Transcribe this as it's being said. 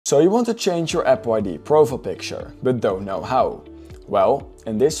So you want to change your Apple ID profile picture, but don't know how. Well,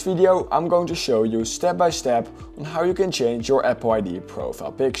 in this video I'm going to show you step by step on how you can change your Apple ID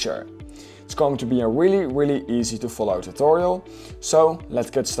profile picture. It's going to be a really easy to follow tutorial, so let's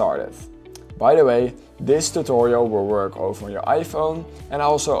get started. By the way, this tutorial will work over on your iPhone and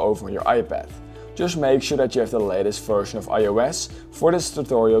also over on your iPad. Just make sure that you have the latest version of iOS for this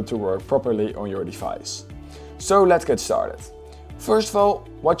tutorial to work properly on your device. So let's get started. First of all,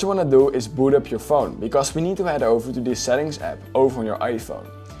 what you want to do is boot up your phone, because we need to head over to the settings app over on your iPhone.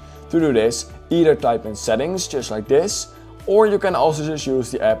 To do this, either type in settings just like this, or you can also just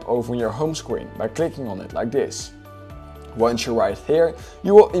use the app over on your home screen by clicking on it like this. Once you're right here,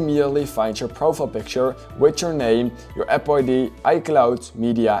 you will immediately find your profile picture with your name, your Apple ID, iCloud,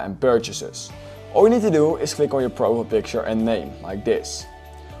 media and purchases. All you need to do is click on your profile picture and name like this.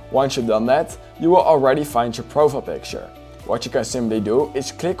 Once you've done that, you will already find your profile picture. What you can simply do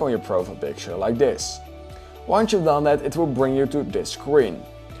is click on your profile picture like this. Once you've done that, it will bring you to this screen.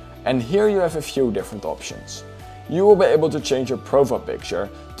 And here you have a few different options. You will be able to change your profile picture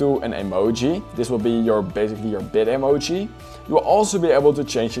to an emoji. This will be basically your bit emoji. You will also be able to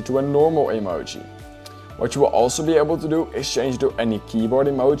change it to a normal emoji. What you will also be able to do is change it to any keyboard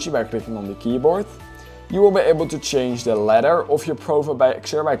emoji by clicking on the keyboard. You will be able to change the letter of your profile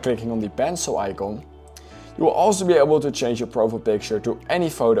picture by clicking on the pencil icon. You will also be able to change your profile picture to any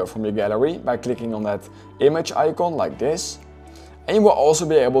photo from your gallery by clicking on that image icon like this. And you will also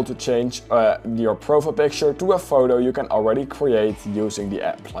be able to change your profile picture to a photo you can already create using the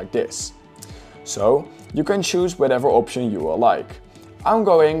app like this. So you can choose whatever option you will like. I'm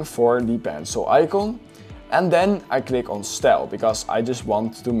going for the pencil icon, and then I click on style because I just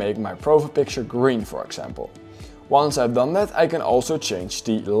want to make my profile picture green, for example. Once I've done that, I can also change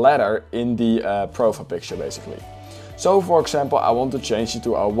the letter in the profile picture basically. So for example, I want to change it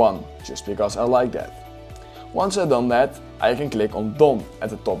to a 1, just because I like that. Once I've done that, I can click on done at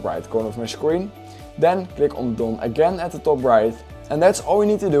the top right corner of my screen, then click on done again at the top right, and that's all you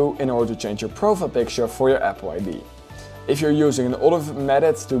need to do in order to change your profile picture for your Apple ID. If you're using an other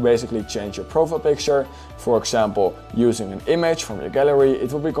method to basically change your profile picture, for example using an image from your gallery,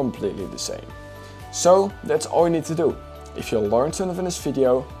 it will be completely the same. So that's all you need to do. If you learned something in this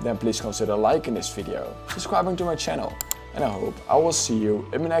video, then please consider liking this video, subscribing to my channel, and I hope I will see you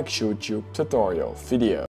in my next YouTube tutorial video.